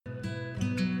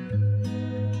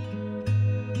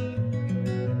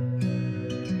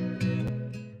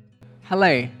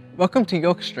Hello, welcome to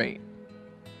York Street.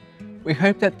 We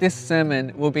hope that this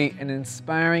sermon will be an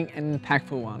inspiring and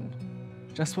impactful one,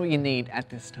 just what you need at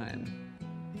this time.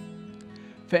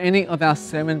 For any of our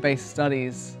sermon-based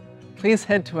studies, please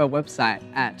head to our website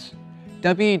at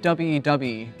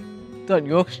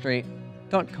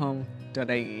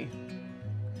www.yorkstreet.com.au.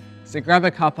 So grab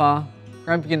a cuppa,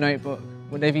 grab your notebook,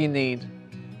 whatever you need,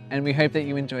 and we hope that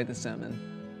you enjoy the sermon.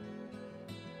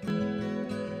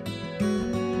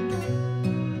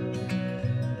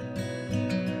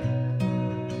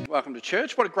 Welcome to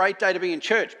church. What a great day to be in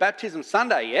church. Baptism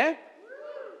Sunday, yeah?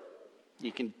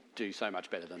 You can do so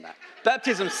much better than that.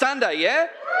 Baptism Sunday, yeah?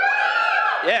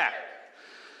 Yeah.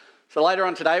 So later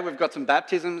on today, we've got some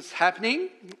baptisms happening.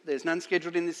 There's none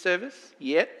scheduled in this service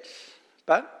yet,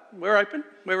 but we're open.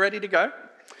 We're ready to go.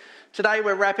 Today,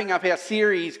 we're wrapping up our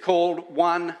series called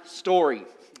One Story.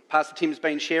 Pastor Tim's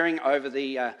been sharing over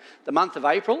the month of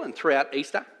April and throughout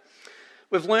Easter.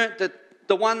 We've learnt that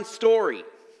the one story,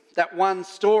 that one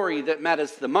story that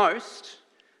matters the most,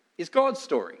 is God's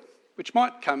story, which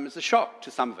might come as a shock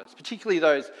to some of us, particularly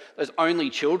those only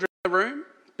children in the room,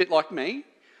 a bit like me.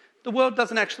 The world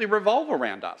doesn't actually revolve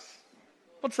around us.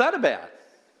 What's that about?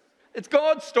 It's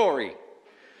God's story.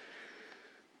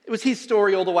 It was his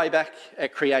story all the way back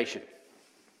at creation,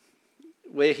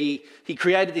 where he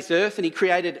created this earth and he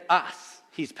created us,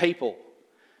 his people,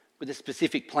 with a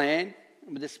specific plan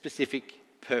and with a specific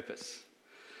purpose.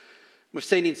 We've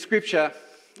seen in Scripture,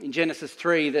 in Genesis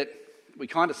 3, that we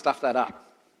kind of stuffed that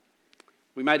up.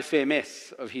 We made a fair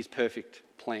mess of his perfect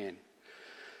plan.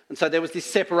 And so there was this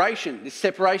separation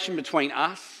between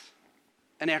us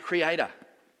and our Creator.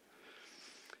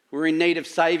 We're in need of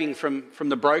saving from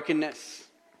the brokenness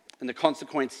and the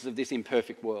consequences of this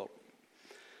imperfect world.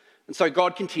 And so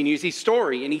God continues his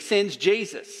story and he sends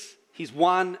Jesus, his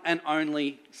one and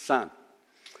only Son.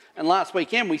 And last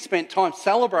weekend we spent time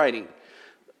celebrating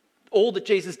all that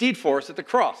Jesus did for us at the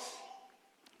cross.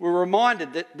 We're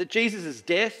reminded that Jesus'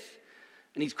 death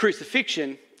and his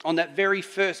crucifixion on that very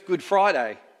first Good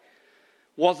Friday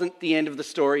wasn't the end of the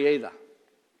story either.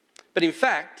 But in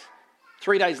fact,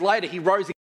 3 days later, he rose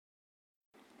again,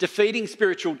 defeating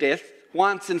spiritual death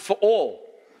once and for all,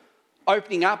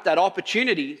 opening up that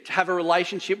opportunity to have a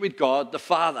relationship with God the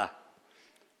Father,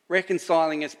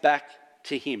 reconciling us back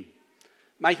to him,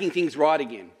 making things right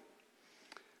again.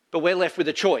 But we're left with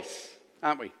a choice,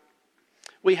 aren't we?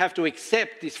 We have to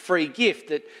accept this free gift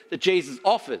that Jesus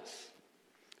offers.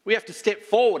 We have to step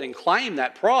forward and claim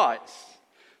that prize,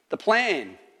 the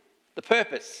plan, the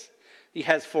purpose he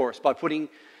has for us by putting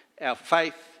our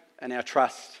faith and our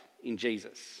trust in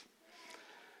Jesus.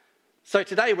 So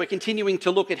today we're continuing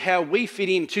to look at how we fit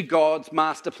into God's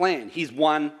master plan, his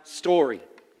one story.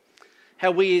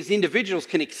 How we as individuals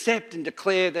can accept and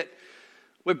declare that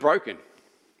we're broken.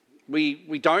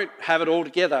 We don't have it all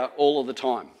together all of the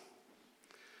time.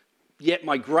 Yet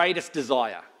my greatest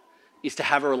desire is to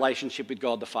have a relationship with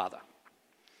God the Father.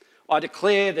 I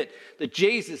declare that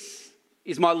Jesus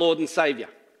is my Lord and Saviour,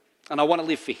 and I want to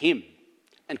live for him.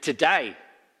 And today,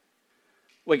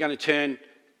 we're going to turn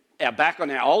our back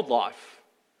on our old life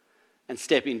and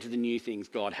step into the new things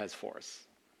God has for us.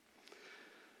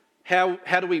 How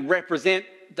do we represent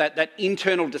that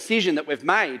internal decision that we've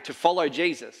made to follow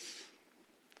Jesus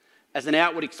as an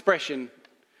outward expression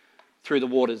through the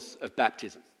waters of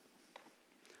baptism?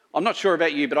 I'm not sure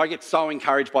about you, but I get so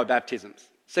encouraged by baptisms,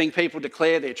 seeing people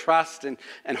declare their trust and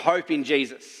hope in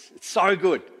Jesus. It's so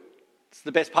good. It's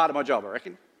the best part of my job, I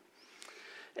reckon.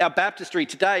 Our baptistry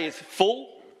today is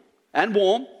full and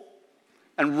warm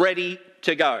and ready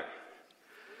to go.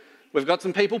 We've got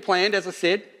some people planned, as I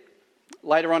said,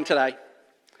 later on today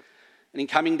and in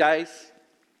coming days.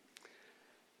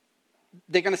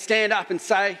 They're going to stand up and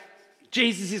say,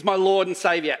 Jesus is my Lord and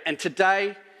Saviour, and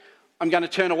today I'm going to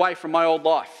turn away from my old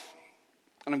life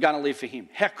and I'm going to live for him.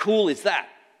 How cool is that?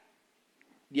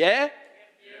 Yeah?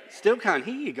 Still can't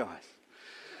hear you guys.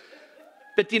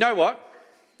 But do you know what?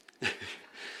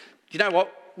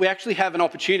 We actually have an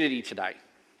opportunity today.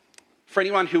 For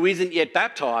anyone who isn't yet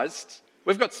baptised,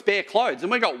 we've got spare clothes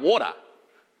and we've got water.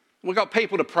 We've got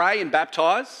people to pray and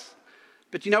baptise.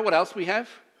 But do you know what else we have?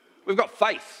 We've got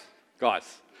faith,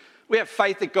 guys. We have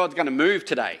faith that God's going to move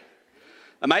today.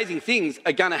 Amazing things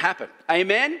are going to happen.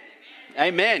 Amen?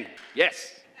 Amen.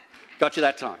 Yes. Got you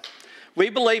that time. We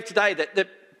believe today that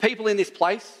people in this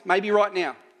place, maybe right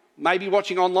now, maybe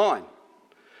watching online,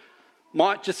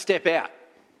 might just step out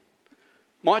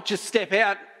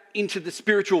into the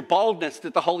spiritual boldness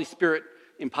that the Holy Spirit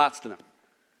imparts to them.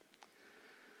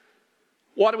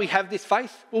 Why do we have this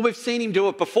faith? Well, we've seen him do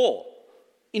it before.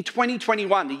 In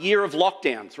 2021, the year of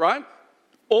lockdowns, right?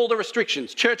 all the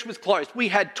restrictions, church was closed. We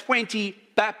had 20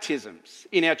 baptisms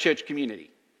in our church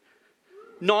community,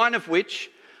 9 of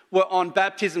which were on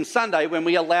Baptism Sunday when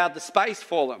we allowed the space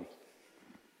for them.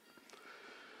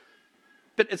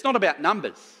 But it's not about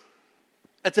numbers.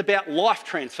 It's about life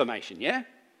transformation, yeah?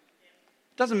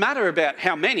 It doesn't matter about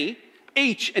how many.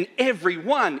 Each and every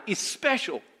one is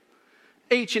special.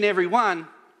 Each and every one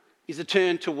is a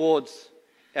turn towards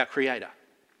our Creator.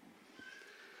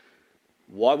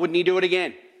 Why wouldn't he do it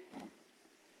again?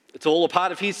 It's all a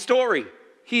part of his story.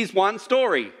 His one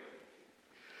story.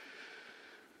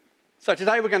 So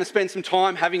today we're going to spend some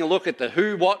time having a look at the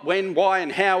who, what, when, why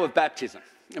and how of baptism.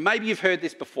 And maybe you've heard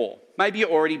this before. Maybe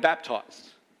you're already baptised.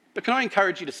 But can I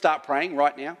encourage you to start praying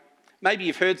right now? Maybe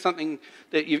you've heard something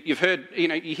that you've heard,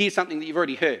 you hear something that you've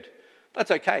already heard.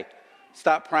 That's okay.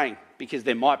 Start praying because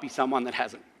there might be someone that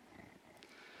hasn't.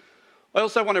 I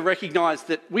also want to recognise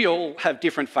that we all have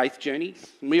different faith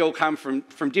journeys and we all come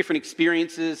from different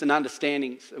experiences and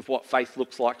understandings of what faith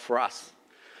looks like for us.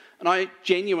 And I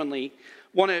genuinely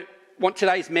want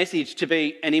today's message to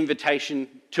be an invitation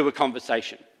to a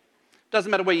conversation.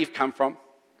 Doesn't matter where you've come from,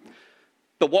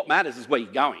 but what matters is where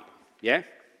you're going, yeah?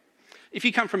 If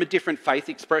you come from a different faith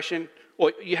expression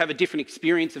or you have a different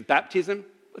experience of baptism,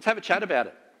 let's have a chat about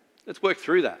it. Let's work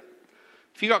through that.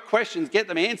 If you've got questions, get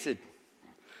them answered.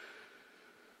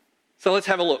 So let's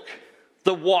have a look.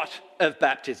 The what of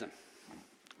baptism.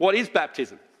 What is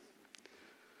baptism?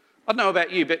 I don't know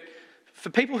about you, but for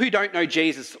people who don't know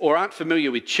Jesus or aren't familiar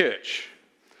with church,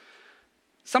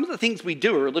 some of the things we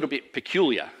do are a little bit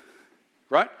peculiar,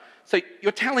 right? So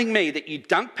you're telling me that you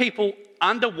dunk people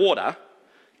underwater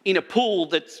in a pool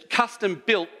that's custom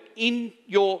built in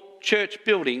your church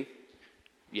building.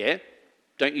 Yeah,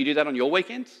 don't you do that on your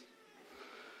weekends?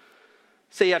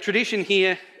 See, our tradition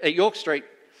here at York Street,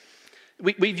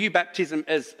 we view baptism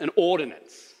as an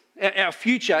ordinance. Our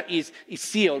future is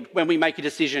sealed when we make a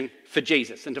decision for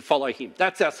Jesus and to follow him.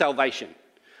 That's our salvation.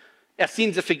 Our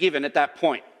sins are forgiven at that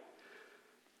point.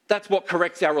 That's what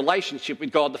corrects our relationship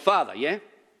with God the Father, yeah?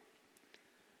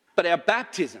 But our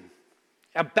baptism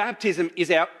is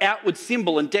our outward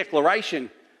symbol and declaration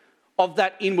of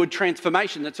that inward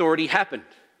transformation that's already happened.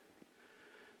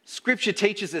 Scripture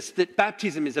teaches us that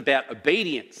baptism is about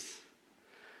obedience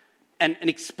and an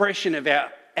expression of our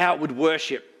outward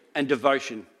worship and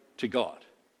devotion to God.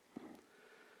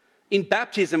 In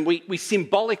baptism, we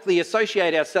symbolically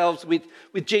associate ourselves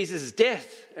with Jesus'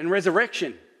 death and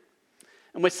resurrection.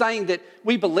 And we're saying that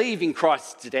we believe in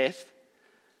Christ's death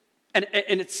and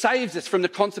it saves us from the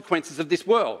consequences of this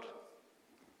world.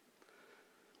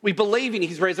 We believe in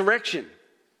his resurrection.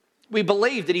 We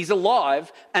believe that he's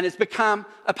alive and has become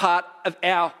a part of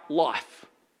our life.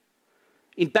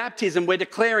 In baptism, we're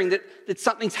declaring that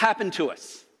something's happened to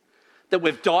us, that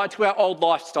we've died to our old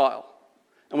lifestyle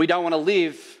and we don't want to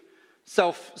live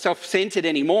self-centered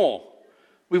anymore.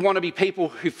 We want to be people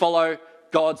who follow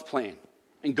God's plan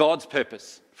and God's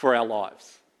purpose for our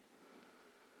lives.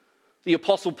 The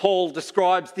Apostle Paul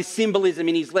describes this symbolism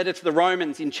in his letter to the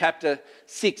Romans in chapter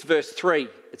 6, verse 3.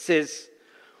 It says,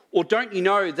 "Or don't you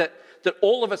know that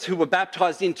all of us who were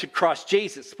baptised into Christ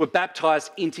Jesus were baptised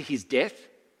into his death?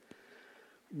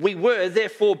 We were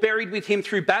therefore buried with him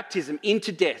through baptism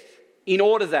into death, in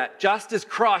order that, just as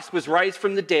Christ was raised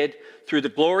from the dead through the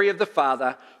glory of the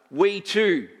Father, we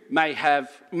too may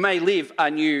live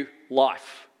a new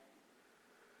life."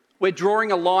 We're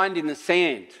drawing a line in the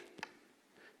sand.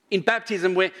 In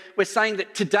baptism, we're saying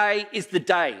that today is the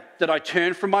day that I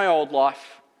turn from my old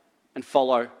life and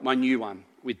follow my new one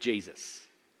with Jesus.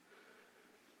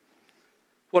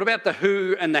 What about the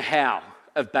who and the how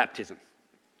of baptism?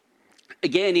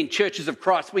 Again, in Churches of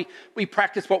Christ, we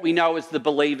practice what we know as the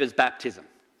believer's baptism.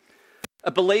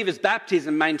 A believer's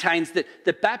baptism maintains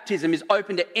that baptism is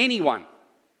open to anyone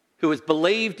who has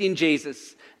believed in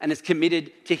Jesus and is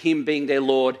committed to him being their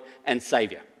Lord and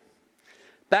Saviour.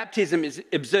 Baptism is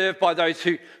observed by those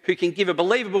who can give a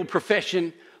believable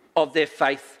profession of their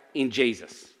faith in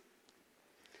Jesus.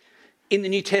 In the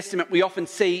New Testament, we often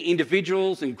see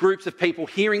individuals and groups of people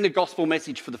hearing the gospel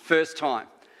message for the first time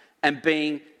and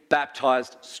being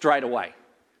baptised straight away,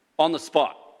 on the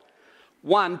spot.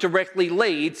 One directly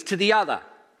leads to the other.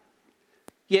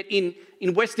 Yet in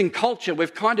Western culture,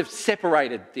 we've kind of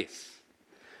separated this.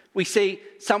 We see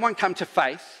someone come to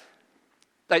faith,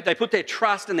 they put their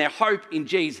trust and their hope in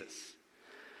Jesus,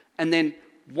 and then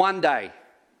one day,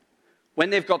 when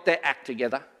they've got their act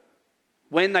together,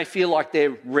 when they feel like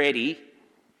they're ready,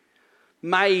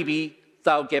 maybe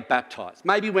they'll get baptised.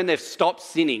 Maybe when they've stopped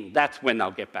sinning, that's when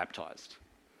they'll get baptised.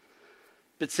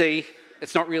 But see,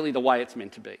 it's not really the way it's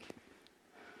meant to be.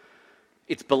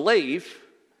 It's believe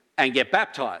and get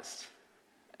baptized.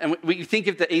 And we think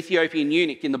of the Ethiopian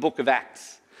eunuch in the book of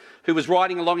Acts, who was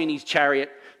riding along in his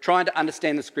chariot trying to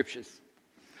understand the scriptures.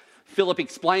 Philip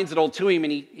explains it all to him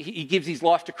and he gives his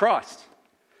life to Christ.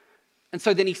 And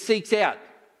so then he seeks out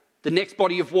the next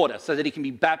body of water so that he can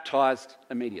be baptized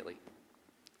immediately.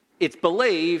 It's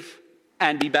believe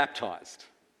and be baptized.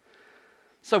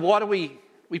 So why do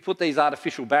we put these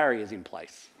artificial barriers in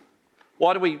place?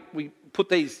 Why do we put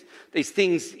these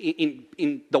things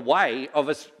in the way of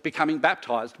us becoming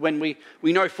baptized when we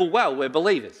know full well we're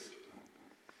believers?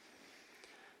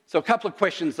 So a couple of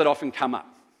questions that often come up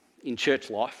in church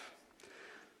life.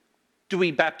 Do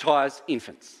we baptise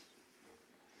infants?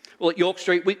 Well, at York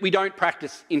Street, we don't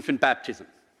practice infant baptism,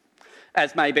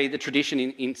 as may be the tradition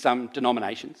in some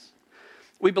denominations.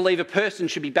 We believe a person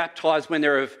should be baptised when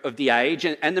they're of the age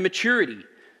and the maturity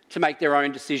to make their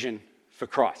own decision for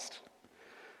Christ.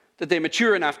 That they're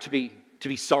mature enough to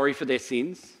be sorry for their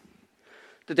sins,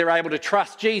 that they're able to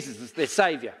trust Jesus as their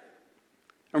saviour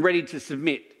and ready to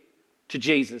submit to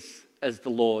Jesus as the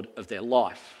Lord of their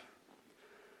life.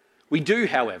 We do,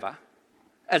 however,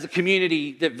 as a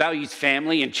community that values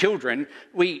family and children,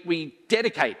 we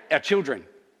dedicate our children.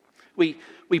 We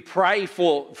pray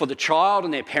for the child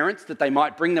and their parents that they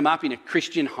might bring them up in a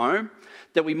Christian home,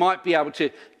 that we might be able to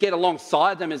get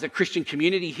alongside them as a Christian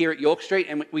community here at York Street,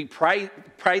 and we pray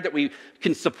that we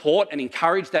can support and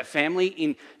encourage that family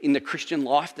in the Christian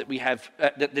life that we have,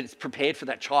 that is prepared for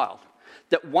that child,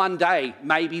 that one day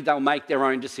maybe they'll make their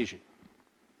own decision.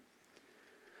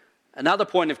 Another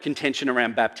point of contention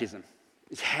around baptism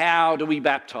is how do we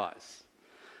baptise?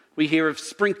 We hear of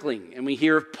sprinkling and we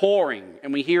hear of pouring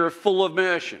and we hear of full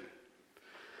immersion.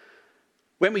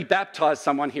 When we baptise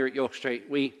someone here at York Street,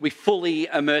 we fully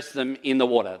immerse them in the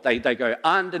water. They go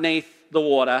underneath the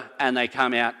water and they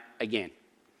come out again.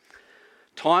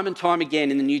 Time and time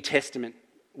again in the New Testament,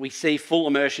 we see full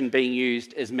immersion being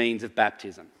used as means of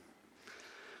baptism.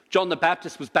 John the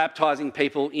Baptist was baptising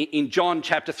people. In John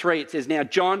chapter 3, it says, "Now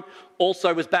John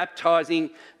also was baptising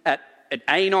at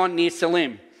Aenon near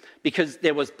Salim, because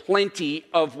there was plenty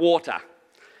of water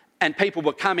and people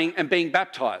were coming and being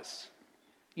baptised."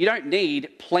 You don't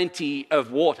need plenty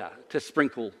of water to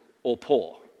sprinkle or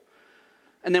pour.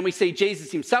 And then we see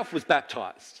Jesus himself was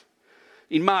baptised.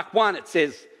 In Mark 1, it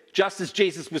says, just as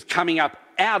Jesus was coming up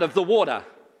out of the water,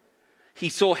 he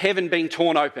saw heaven being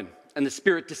torn open and the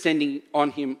Spirit descending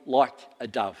on him like a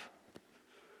dove.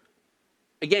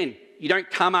 Again, you don't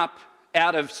come up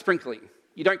out of sprinkling.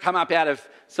 You don't come up out of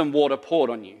some water poured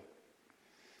on you.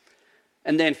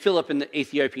 And then Philip and the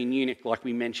Ethiopian eunuch, like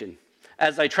we mentioned.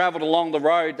 As they travelled along the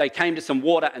road, they came to some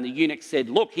water and the eunuch said,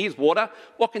 "Look, here's water.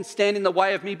 What can stand in the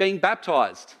way of me being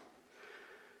baptised?"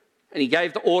 And he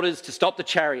gave the orders to stop the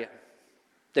chariot.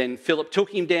 Then Philip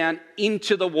took him down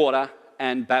into the water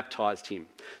and baptised him.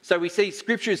 So we see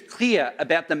Scripture is clear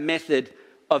about the method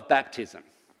of baptism.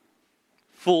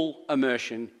 Full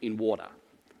immersion in water.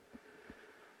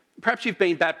 Perhaps you've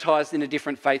been baptised in a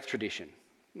different faith tradition.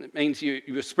 It means you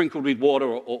were sprinkled with water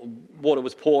or water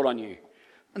was poured on you.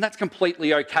 And that's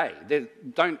completely okay.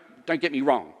 Don't get me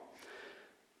wrong.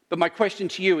 But my question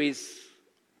to you is,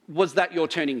 was that your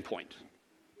turning point?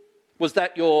 Was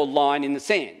that your line in the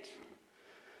sand?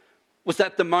 Was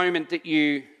that the moment that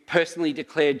you personally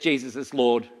declared Jesus as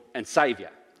Lord and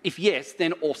Saviour? If yes,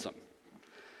 then awesome.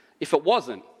 If it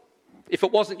wasn't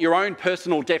your own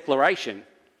personal declaration,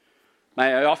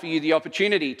 may I offer you the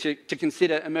opportunity to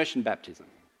consider immersion baptism.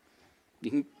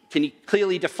 Can you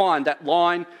clearly define that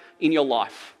line in your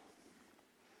life?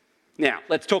 Now,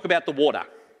 let's talk about the water.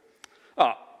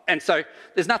 And so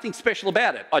there's nothing special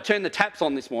about it. I turned the taps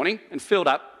on this morning and filled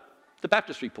up the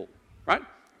baptistry pool, right?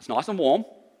 It's nice and warm.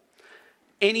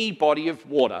 Any body of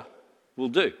water will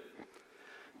do.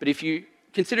 But if you're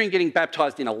considering getting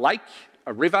baptised in a lake,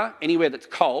 a river, anywhere that's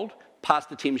cold,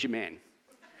 Pastor Tim's your man.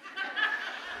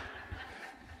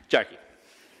 Joking.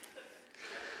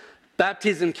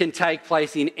 Baptism can take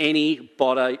place in any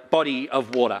body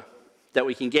of water that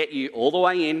we can get you all the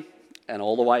way in and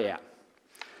all the way out.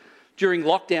 During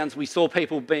lockdowns, we saw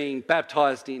people being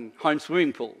baptised in home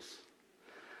swimming pools.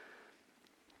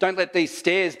 Don't let these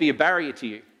stairs be a barrier to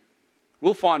you.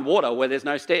 We'll find water where there's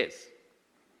no stairs.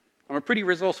 I'm a pretty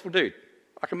resourceful dude.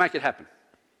 I can make it happen.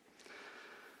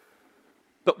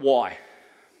 But why?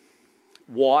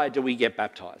 Why do we get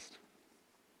baptised?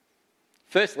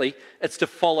 Firstly, it's to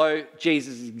follow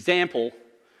Jesus' example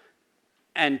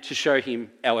and to show him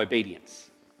our obedience.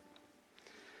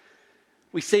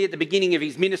 We see at the beginning of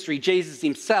his ministry, Jesus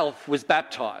himself was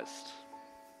baptised.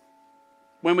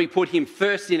 When we put him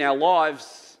first in our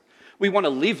lives, we want to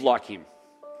live like him.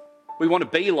 We want to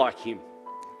be like him.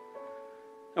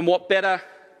 And what better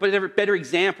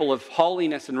example of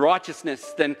holiness and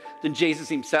righteousness than Jesus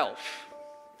himself?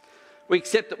 We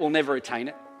accept that we'll never attain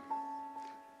it.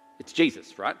 It's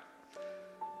Jesus, right?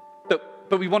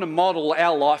 But we want to model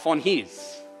our life on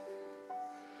his.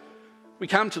 We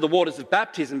come to the waters of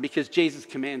baptism because Jesus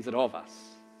commands it of us.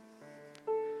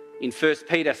 In 1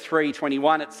 Peter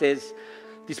 3:21 it says,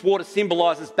 this water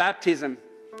symbolises baptism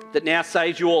that now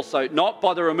saves you also, not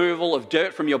by the removal of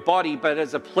dirt from your body, but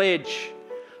as a pledge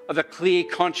of a clear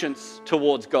conscience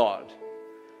towards God.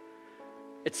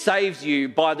 It saves you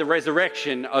by the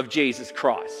resurrection of Jesus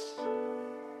Christ.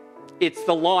 It's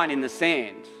the line in the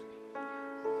sand.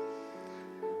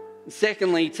 And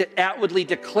secondly, to outwardly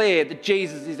declare that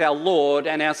Jesus is our Lord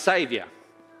and our Saviour.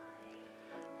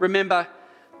 Remember,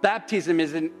 baptism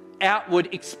is an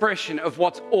outward expression of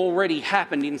what's already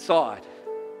happened inside.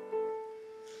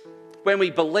 When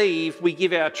we believe, we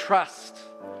give our trust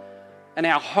and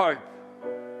our hope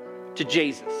to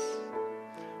Jesus.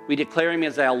 We declare him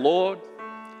as our Lord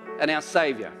and our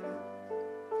Saviour.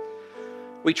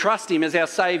 We trust him as our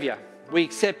Saviour. We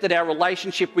accept that our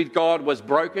relationship with God was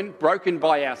broken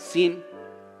by our sin,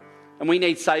 and we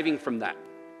need saving from that.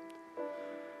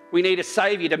 We need a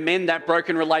Saviour to mend that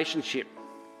broken relationship,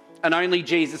 and only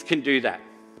Jesus can do that.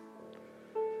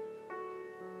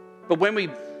 But when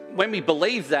we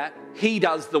believe that, he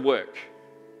does the work.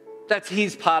 That's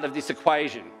his part of this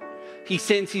equation. He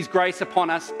sends his grace upon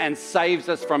us and saves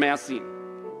us from our sin.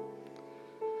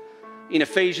 In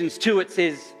Ephesians 2 it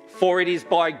says, for it is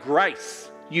by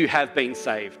grace you have been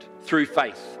saved through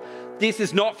faith. This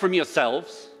is not from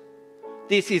yourselves.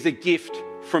 This is a gift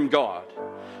from God,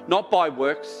 not by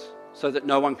works, so that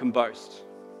no one can boast.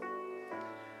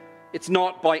 It's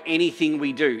not by anything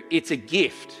we do. It's a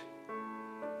gift.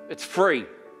 It's free.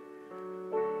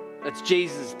 That's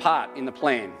Jesus' part in the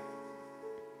plan.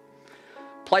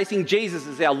 Placing Jesus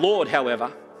as our Lord,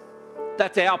 however,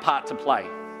 that's our part to play.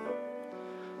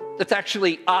 That's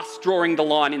actually us drawing the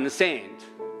line in the sand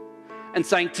and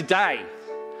saying, today,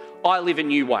 I live a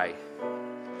new way.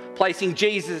 Placing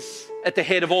Jesus at the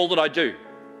head of all that I do.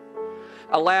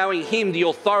 Allowing him the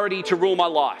authority to rule my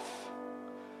life.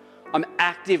 I'm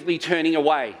actively turning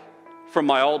away from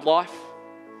my old life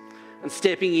and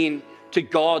stepping in to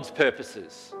God's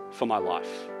purposes for my life.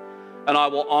 And I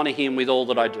will honour him with all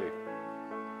that I do.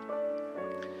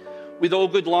 With all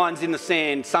good lines in the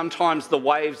sand, sometimes the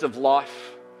waves of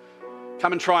life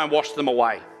come and try and wash them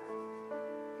away.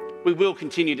 We will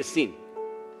continue to sin.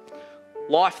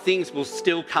 Life things will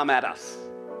still come at us,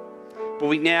 but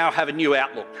we now have a new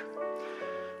outlook.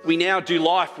 We now do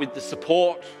life with the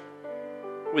support,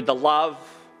 with the love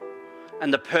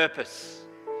and the purpose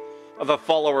of a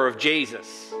follower of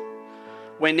Jesus.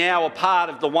 We're now a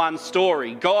part of the one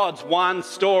story, God's one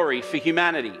story for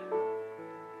humanity.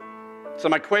 So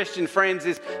my question, friends,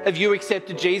 is, have you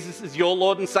accepted Jesus as your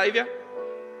Lord and Saviour?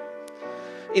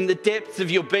 In the depths of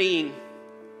your being,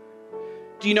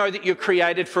 do you know that you're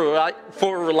created for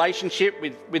a relationship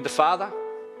with the Father?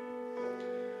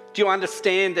 Do you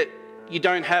understand that you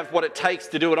don't have what it takes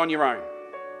to do it on your own?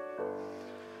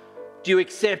 Do you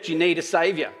accept you need a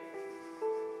Saviour?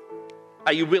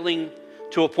 Are you willing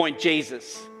to appoint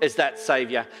Jesus as that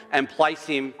Saviour and place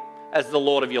him as the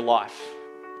Lord of your life?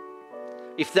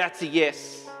 If that's a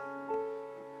yes,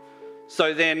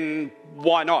 so then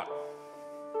why not?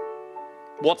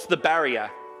 What's the barrier?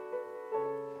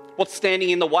 What's standing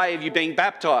in the way of you being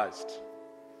baptised?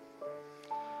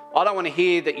 I don't want to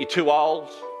hear that you're too old,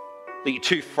 that you're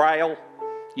too frail,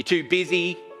 you're too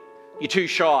busy, you're too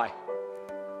shy.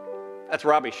 That's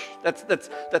rubbish.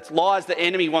 That's lies the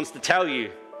enemy wants to tell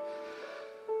you.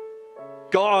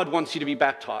 God wants you to be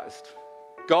baptised.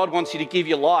 God wants you to give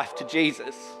your life to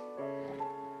Jesus.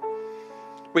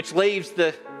 Which leaves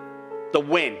the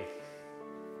when.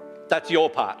 That's your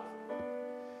part.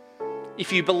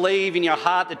 If you believe in your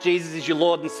heart that Jesus is your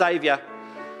Lord and Saviour,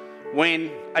 when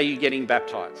are you getting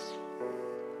baptised?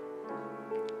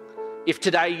 If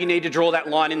today you need to draw that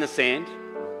line in the sand,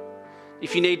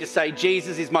 if you need to say,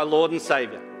 Jesus is my Lord and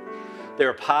Saviour, there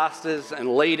are pastors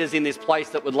and leaders in this place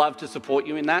that would love to support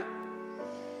you in that.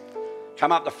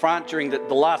 Come up the front during the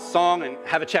last song and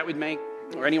have a chat with me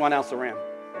or anyone else around.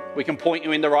 We can point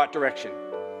you in the right direction.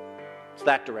 It's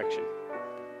that direction.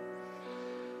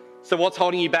 So what's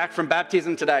holding you back from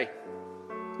baptism today?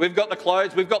 We've got the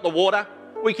clothes, we've got the water.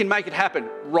 We can make it happen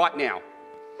right now.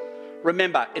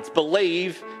 Remember, it's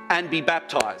believe and be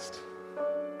baptised.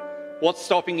 What's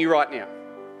stopping you right now?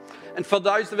 And for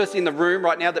those of us in the room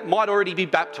right now that might already be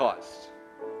baptised,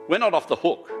 we're not off the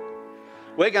hook.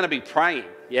 We're going to be praying,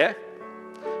 yeah?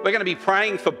 We're going to be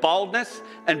praying for boldness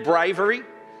and bravery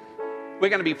we're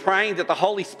going to be praying that the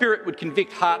Holy Spirit would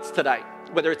convict hearts today,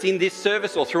 whether it's in this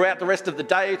service or throughout the rest of the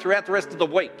day, throughout the rest of the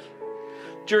week.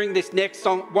 During this next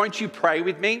song, won't you pray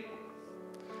with me?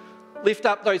 Lift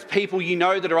up those people you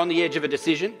know that are on the edge of a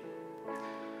decision,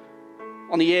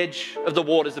 on the edge of the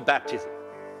waters of baptism.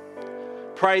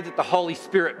 Pray that the Holy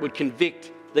Spirit would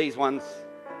convict these ones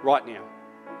right now.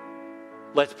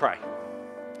 Let's pray.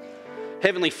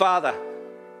 Heavenly Father,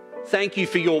 thank you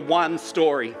for your one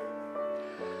story,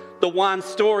 the one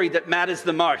story that matters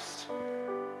the most.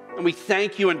 And we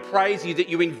thank you and praise you that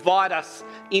you invite us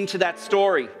into that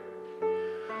story.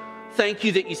 Thank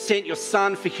you that you sent your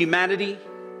Son for humanity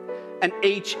and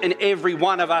each and every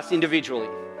one of us individually.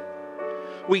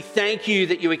 We thank you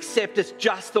that you accept us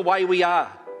just the way we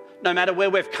are, no matter where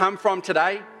we've come from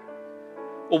today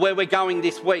or where we're going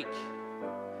this week.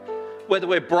 Whether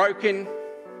we're broken,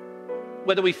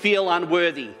 whether we feel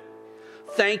unworthy,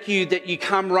 thank you that you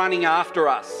come running after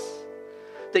us,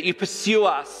 that you pursue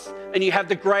us, and you have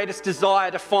the greatest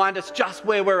desire to find us just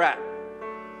where we're at.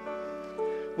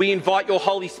 We invite your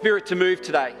Holy Spirit to move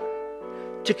today,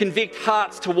 to convict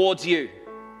hearts towards you.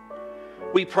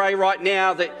 We pray right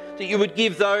now that you would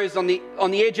give those on the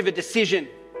edge of a decision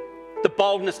the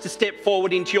boldness to step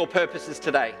forward into your purposes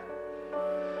today.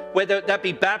 Whether that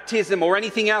be baptism or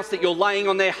anything else that you're laying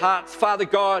on their hearts, Father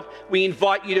God, we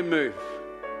invite you to move.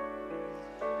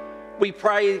 We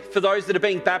pray for those that are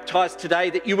being baptised today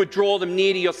that you would draw them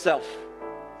near to yourself,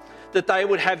 that they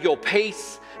would have your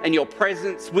peace and your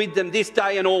presence with them this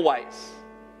day and always.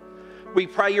 We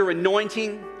pray your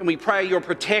anointing and we pray your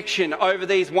protection over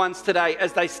these ones today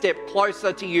as they step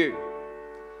closer to you.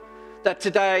 That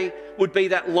today would be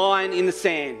that line in the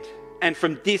sand, and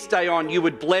from this day on you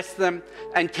would bless them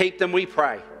and keep them, we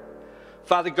pray.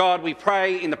 Father God, we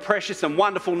pray in the precious and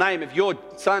wonderful name of your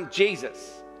Son,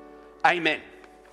 Jesus. Amen.